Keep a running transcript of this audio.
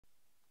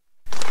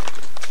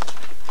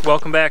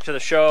Welcome back to the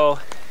show.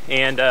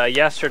 And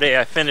yesterday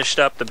I finished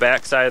up the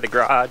back side of the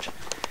garage,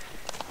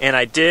 and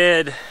I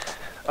did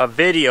a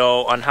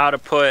video on how to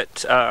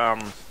put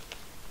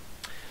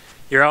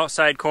your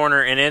outside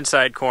corner and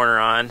inside corner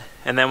on.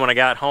 And then when I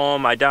got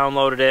home, I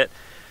downloaded it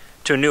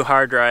to a new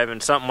hard drive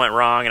and something went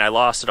wrong and I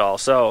lost it all.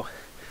 So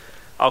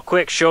I'll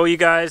quick show you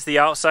guys the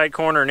outside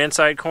corner and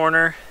inside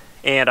corner,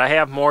 and I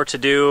have more to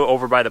do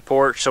over by the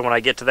porch, so when I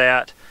get to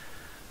that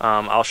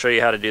I'll show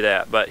you how to do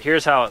that. But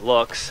here's how it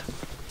looks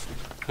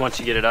once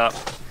you get it up.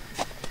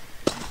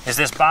 Is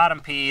this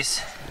bottom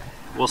piece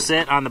will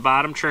sit on the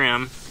bottom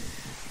trim,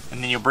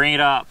 and then you'll bring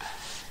it up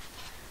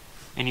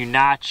and you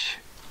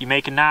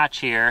make a notch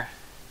here,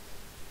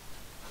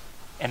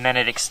 and then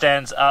it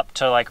extends up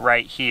to like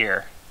right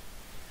here,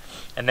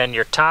 and then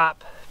your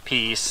top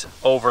piece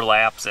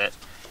overlaps it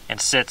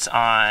and sits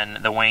on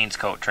the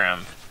wainscot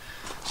trim,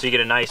 so you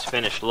get a nice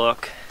finished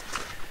look.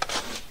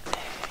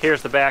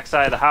 Here's the back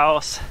side of the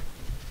house.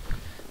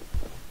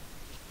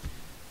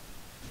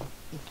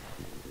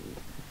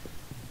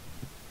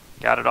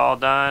 Got it all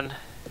done.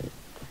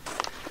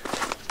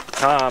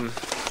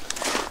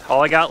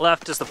 All I got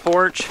left is the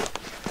porch,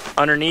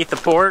 underneath the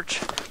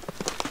porch,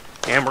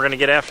 and we're gonna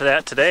get after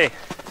that today.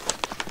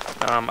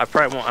 I'm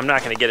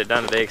not gonna get it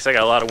done today because I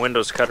got a lot of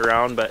windows to cut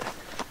around, but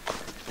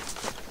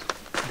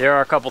there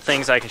are a couple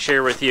things I can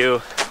share with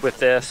you with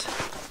this.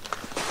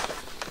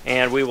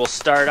 And we will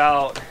start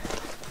out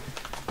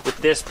with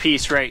this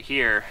piece right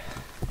here.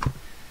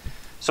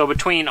 So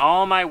between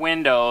all my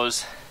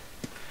windows,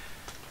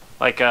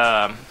 like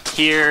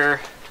here,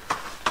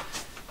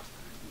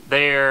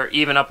 there,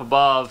 even up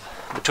above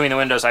between the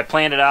windows, I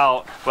planned it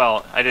out.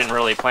 Well, I didn't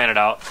really plan it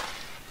out.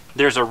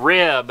 There's a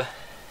rib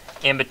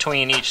in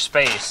between each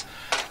space,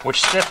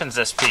 which stiffens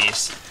this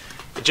piece.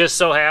 It just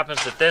so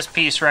happens that this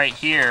piece right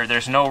here,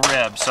 there's no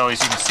rib, so as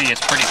you can see,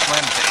 it's pretty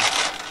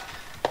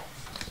flimsy.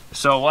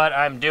 So what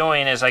I'm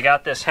doing is I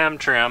got this hem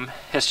trim.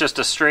 It's just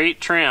a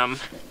straight trim,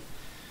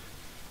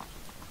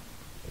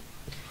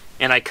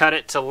 and I cut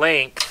it to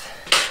length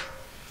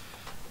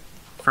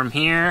from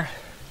here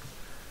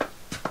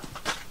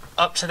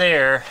up to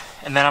there,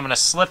 and then I'm going to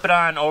slip it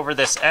on over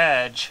this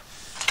edge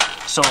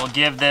so it'll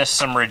give this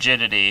some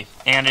rigidity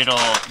and it'll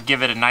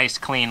give it a nice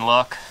clean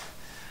look.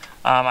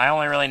 I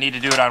only really need to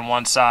do it on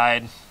one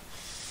side,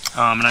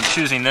 and I'm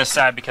choosing this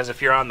side because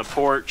if you're on the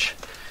porch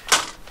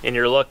and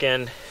you're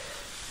looking,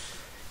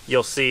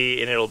 you'll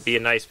see, and it'll be a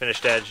nice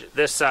finished edge.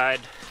 This side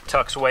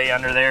tucks way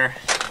under there,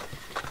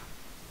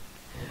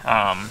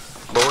 but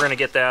we're going to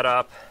get that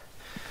up.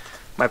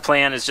 My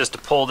plan is just to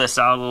pull this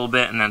out a little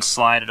bit and then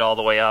slide it all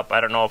the way up. I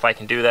don't know if I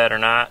can do that or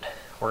not.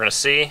 We're going to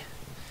see.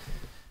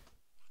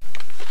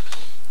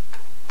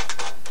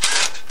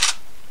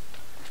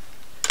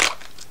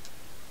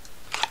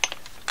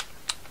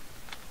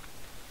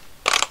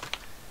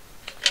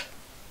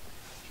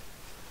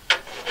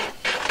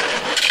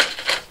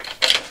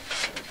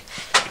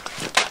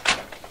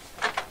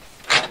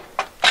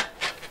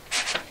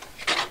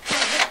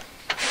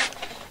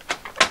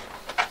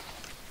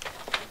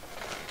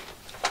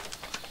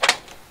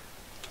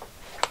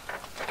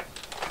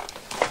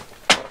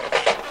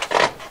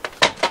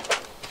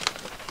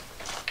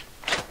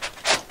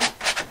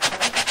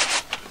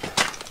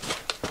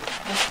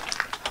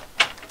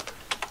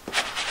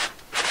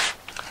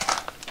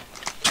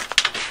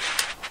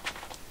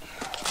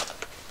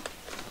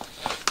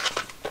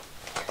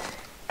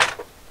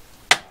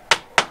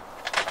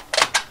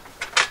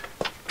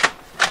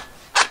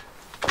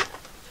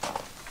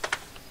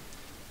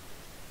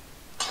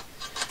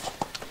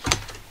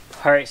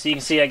 Alright, so you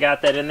can see I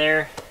got that in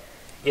there.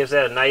 Gives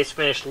that a nice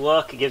finished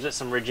look. It gives it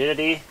some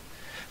rigidity.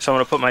 So I'm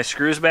going to put my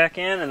screws back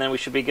in, and then we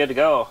should be good to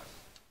go.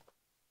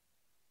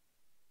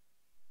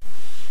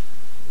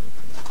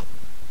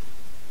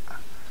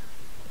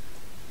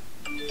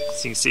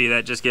 So you can see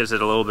that just gives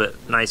it a little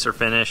bit nicer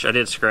finish. I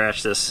did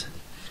scratch this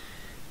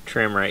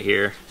trim right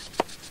here,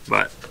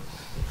 but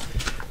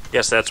I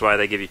guess that's why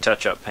they give you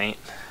touch-up paint.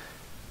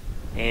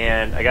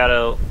 And I got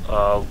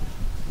a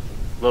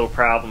little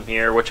problem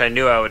here, which I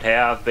knew I would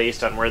have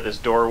based on where this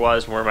door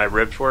was and where my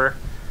ribs were.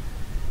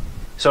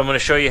 So I'm going to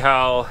show you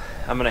how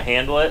I'm going to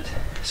handle it.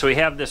 So we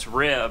have this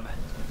rib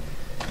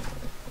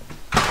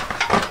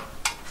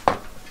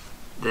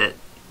that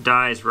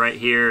dies right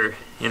here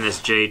in this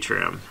J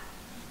trim,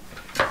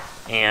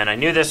 and I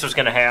knew this was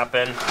going to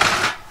happen.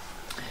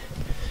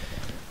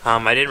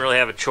 I didn't really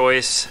have a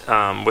choice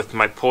with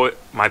my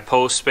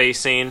post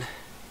spacing,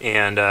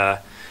 and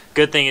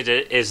good thing is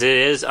it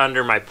is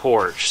under my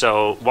porch,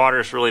 so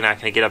water's really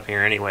not going to get up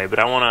here anyway. But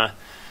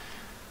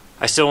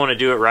I still want to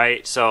do it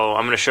right, so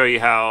I'm going to show you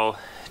how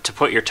to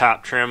put your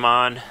top trim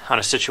on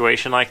a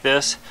situation like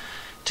this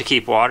to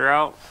keep water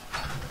out.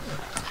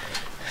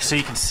 So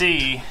you can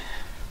see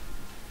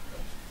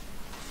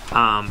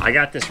I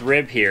got this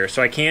rib here,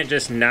 so I can't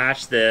just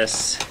notch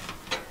this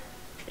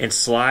and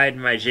slide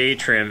my J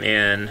trim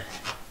in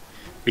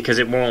because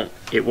it won't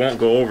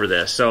go over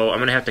this. So I'm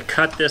going to have to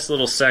cut this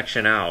little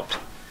section out.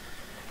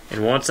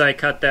 And once I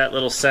cut that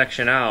little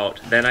section out,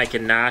 then I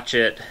can notch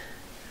it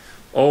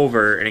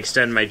over and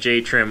extend my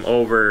J-trim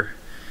over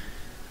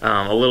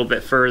a little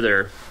bit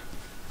further,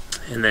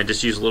 and then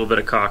just use a little bit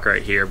of caulk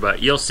right here.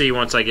 But you'll see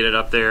once I get it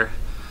up there.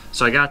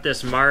 So I got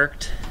this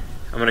marked.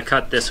 I'm going to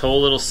cut this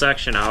whole little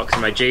section out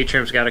because my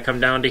J-trim's got to come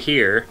down to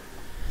here,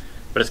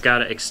 but it's got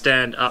to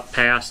extend up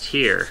past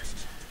here.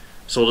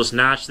 So we'll just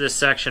notch this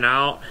section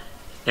out,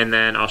 and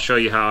then I'll show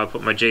you how I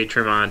put my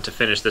J-trim on to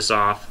finish this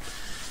off,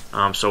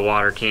 so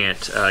water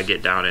can't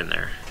get down in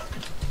there.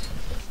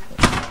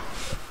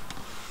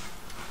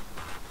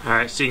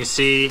 Alright, so you can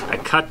see I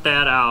cut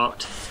that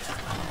out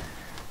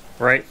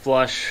right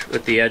flush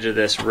with the edge of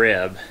this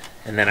rib,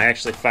 and then I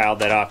actually filed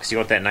that off because you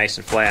want that nice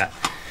and flat,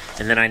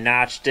 and then I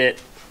notched it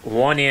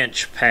 1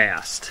 inch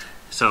past.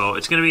 So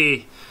it's going to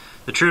be,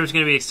 the trim's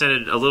going to be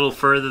extended a little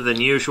further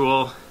than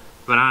usual,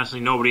 but honestly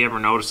nobody ever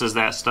notices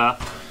that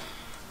stuff,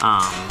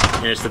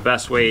 and it's the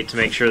best way to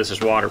make sure this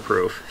is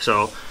waterproof.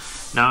 So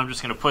now I'm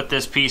just going to put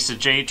this piece of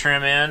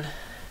J-trim in,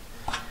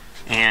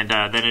 and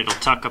then it'll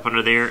tuck up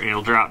under there and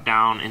it'll drop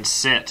down and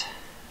sit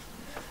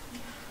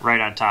right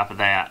on top of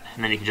that,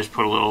 and then you can just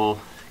put a little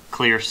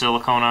clear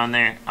silicone on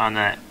there, on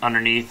that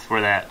underneath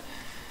where that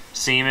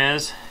seam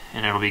is,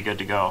 and it'll be good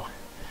to go.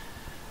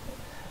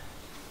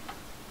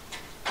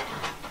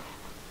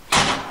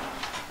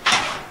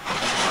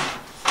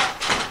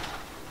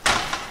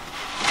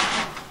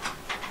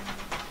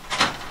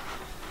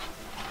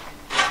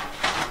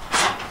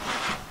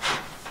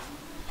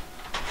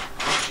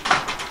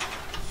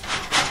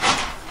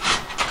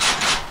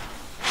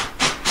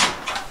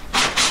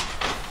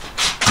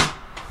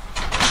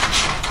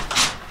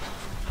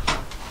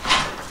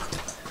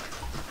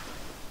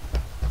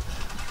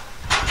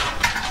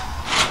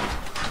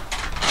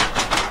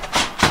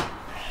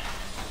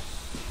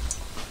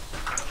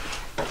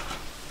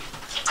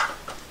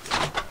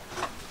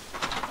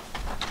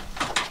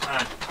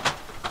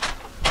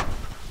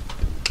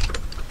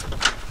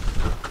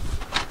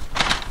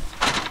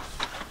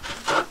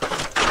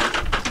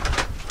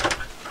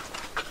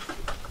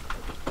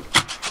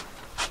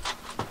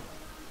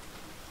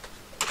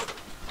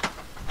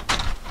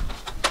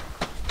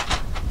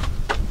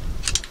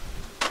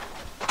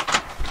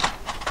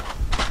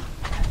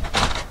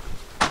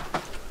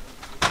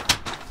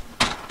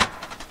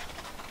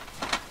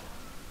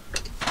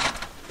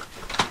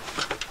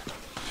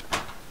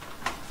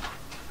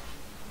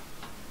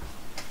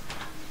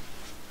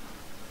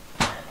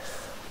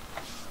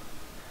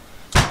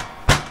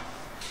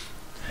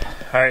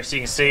 Alright, so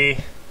you can see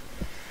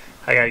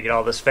I gotta get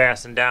all this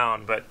fastened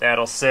down, but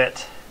that'll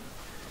sit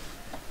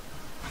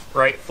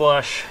right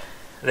flush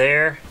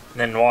there, and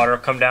then water will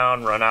come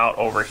down, run out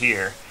over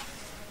here.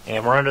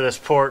 And we're under this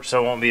porch,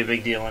 so it won't be a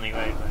big deal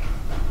anyway.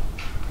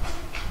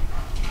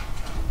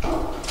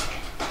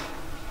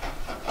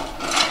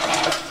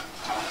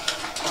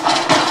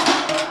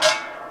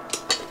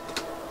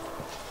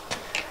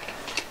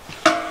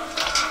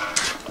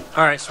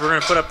 Alright, so we're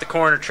going to put up the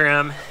corner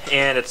trim,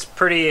 and it's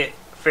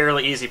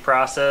fairly easy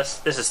process.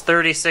 This is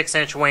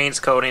 36-inch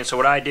wainscoting, so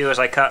what I do is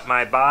I cut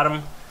my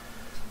bottom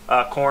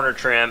corner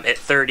trim at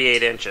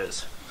 38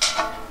 inches.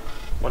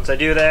 Once I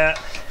do that,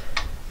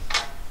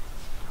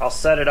 I'll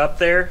set it up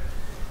there,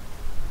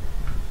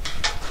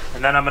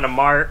 and then I'm going to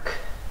mark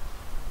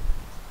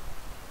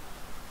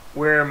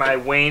where my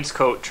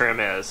wainscot trim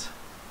is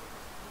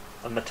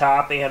on the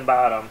top and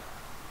bottom.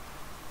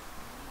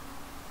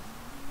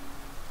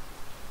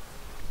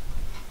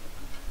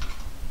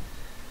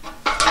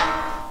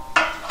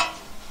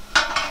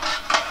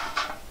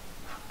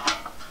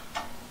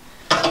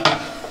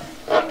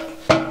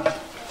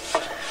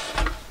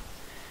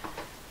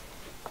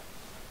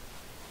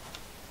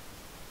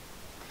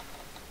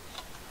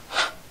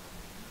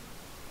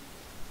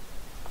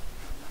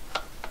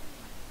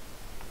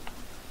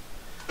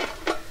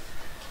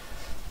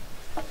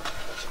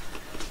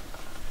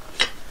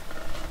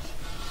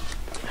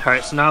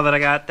 Alright, so now that I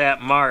got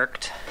that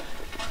marked,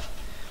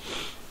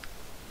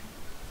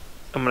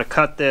 I'm going to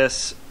cut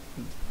this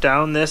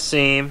down this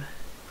seam,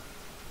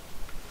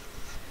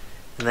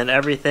 and then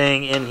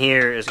everything in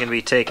here is going to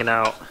be taken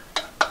out,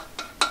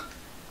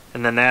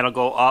 and then that'll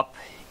go up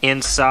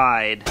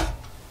inside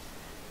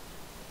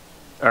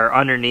or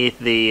underneath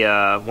the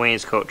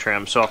wainscot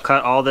trim. So I'll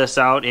cut all this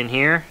out in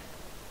here,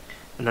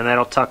 and then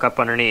that'll tuck up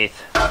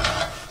underneath.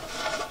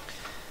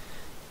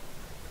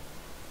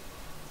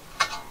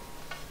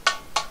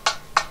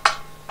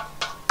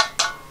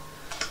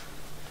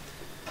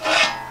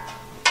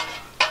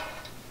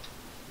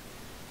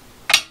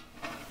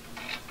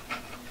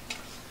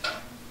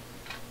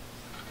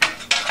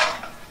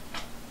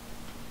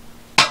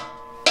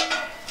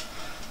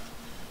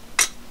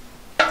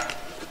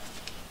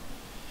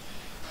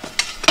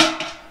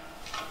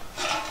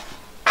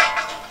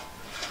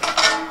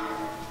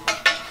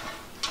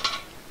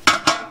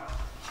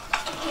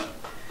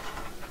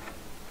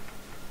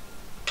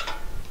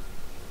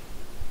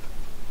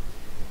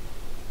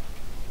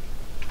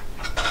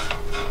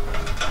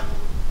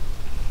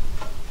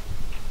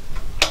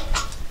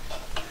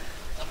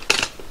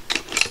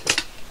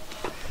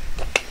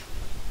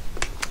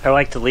 I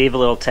like to leave a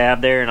little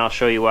tab there, and I'll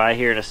show you why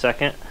here in a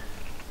second.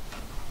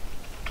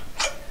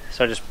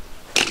 So I just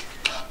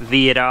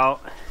V it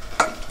out,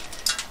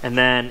 and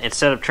then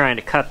instead of trying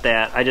to cut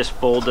that, I just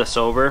fold this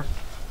over.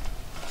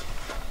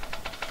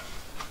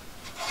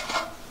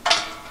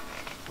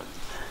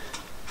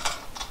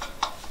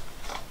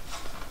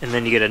 And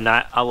then you get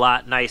a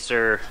lot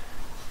nicer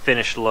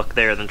finished look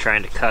there than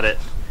trying to cut it.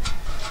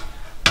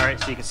 Alright,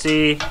 so you can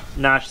see,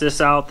 notch this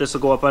out. This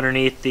will go up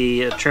underneath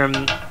the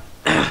trim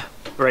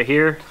right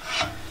here.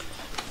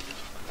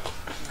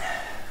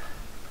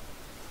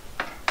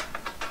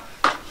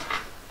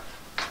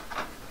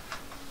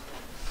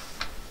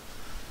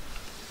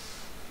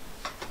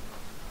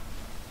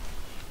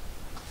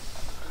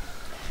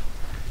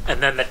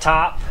 And then the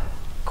top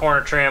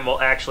corner trim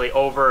will actually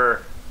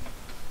overlay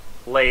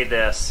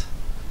this,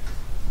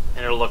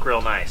 and it'll look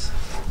real nice.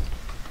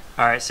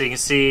 Alright, so you can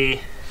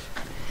see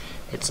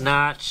it's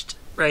notched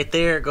right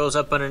there. It goes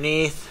up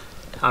underneath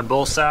on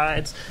both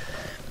sides.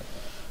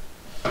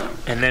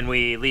 And then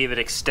we leave it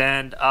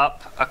extend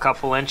up a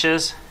couple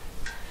inches.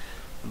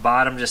 The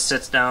bottom just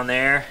sits down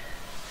there.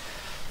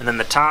 And then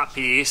the top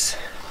piece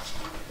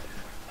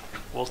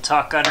will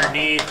tuck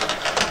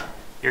underneath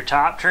your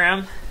top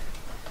trim.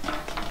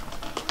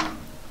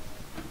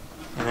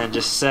 And then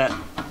just set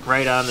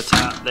right on the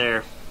top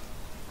there.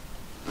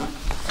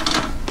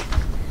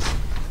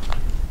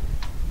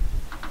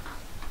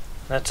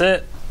 That's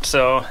it.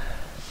 So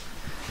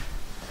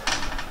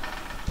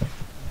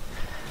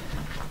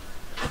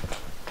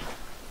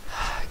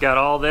got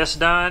all this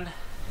done.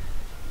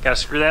 Got to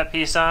screw that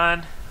piece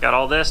on. Got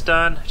all this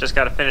done. Just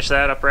got to finish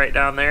that up right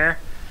down there,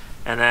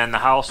 and then the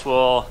house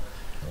will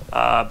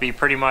be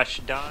pretty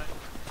much done.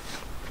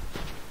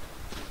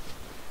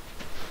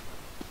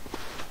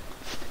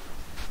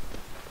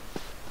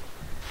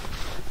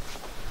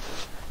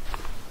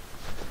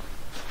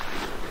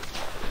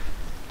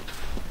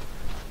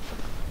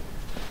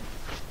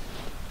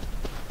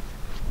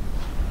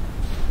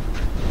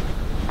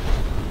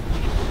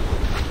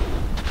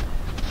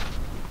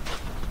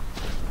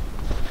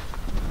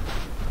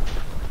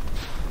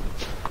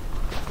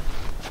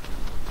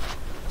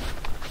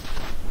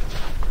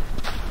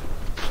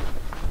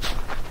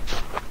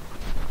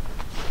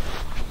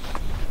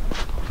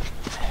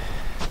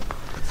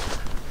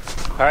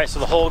 Alright,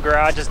 so the whole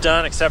garage is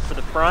done except for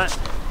the front.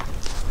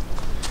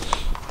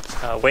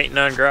 Waiting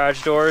on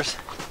garage doors.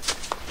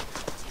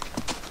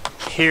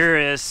 Here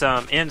is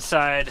some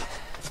inside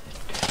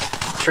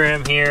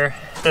trim here.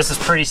 This is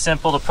pretty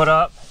simple to put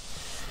up.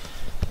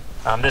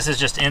 This is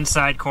just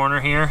inside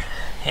corner here,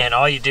 and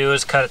all you do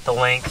is cut it the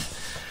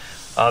length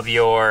of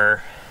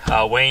your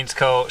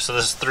wainscot. So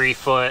this is 3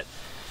 foot,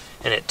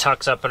 and it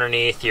tucks up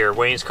underneath your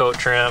wainscot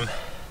trim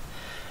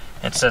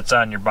and sits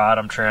on your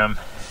bottom trim.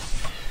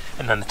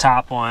 And then the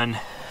top one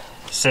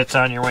sits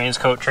on your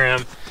wainscot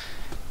trim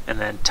and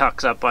then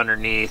tucks up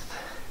underneath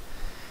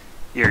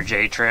your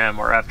J trim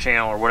or F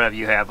channel or whatever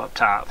you have up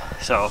top.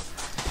 So,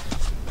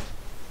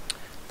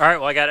 alright,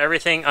 well, I got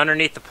everything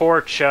underneath the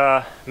porch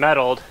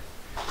metaled.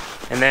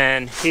 And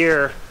then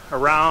here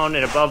around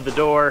and above the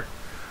door,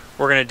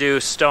 we're going to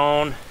do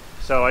stone.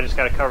 So I just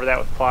got to cover that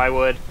with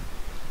plywood.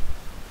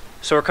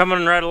 So we're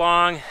coming right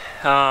along.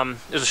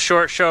 It was a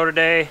short show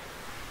today.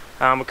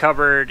 We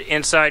covered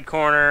inside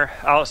corner,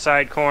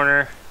 outside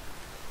corner,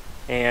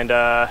 and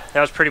that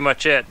was pretty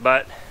much it.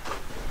 But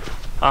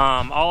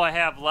all I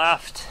have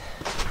left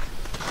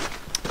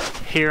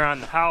here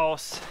on the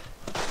house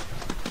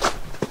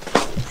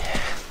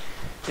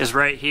is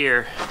right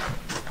here.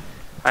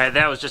 Alright,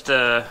 that was just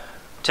a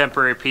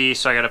temporary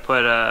piece, so I got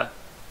to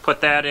put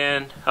that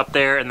in up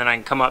there, and then I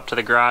can come up to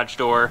the garage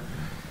door,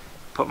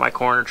 put my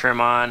corner trim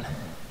on,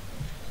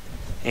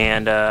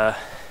 and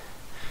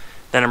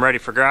then I'm ready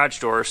for garage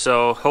doors.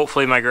 So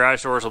hopefully my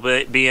garage doors will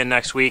be in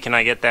next week and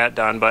I get that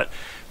done. But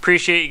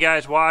appreciate you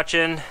guys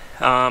watching.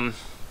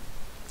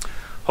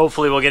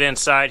 Hopefully we'll get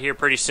inside here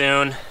pretty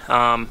soon.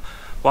 While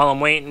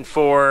I'm waiting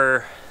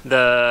for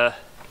the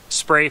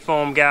spray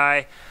foam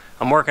guy,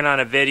 I'm working on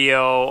a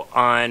video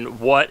on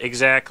what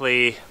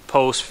exactly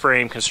post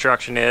frame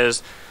construction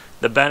is,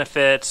 the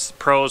benefits,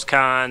 pros,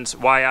 cons,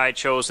 why I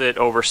chose it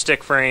over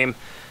stick frame,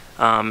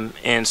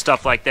 and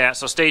stuff like that.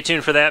 So stay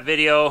tuned for that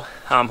video.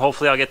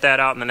 Hopefully I'll get that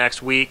out in the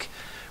next week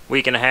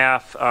and a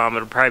half.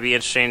 It'll probably be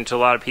interesting to a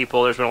lot of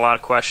people. There's been a lot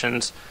of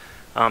questions,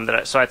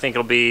 so I think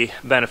it'll be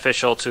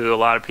beneficial to a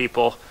lot of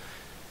people.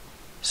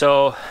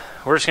 So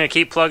we're just going to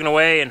keep plugging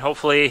away, and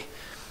hopefully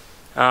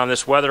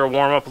this weather will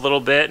warm up a little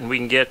bit and we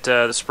can get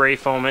the spray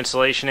foam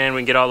installation in.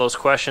 We can get all those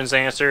questions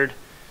answered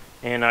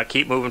and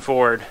keep moving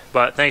forward.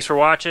 But thanks for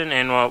watching,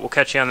 and we'll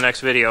catch you on the next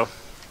video.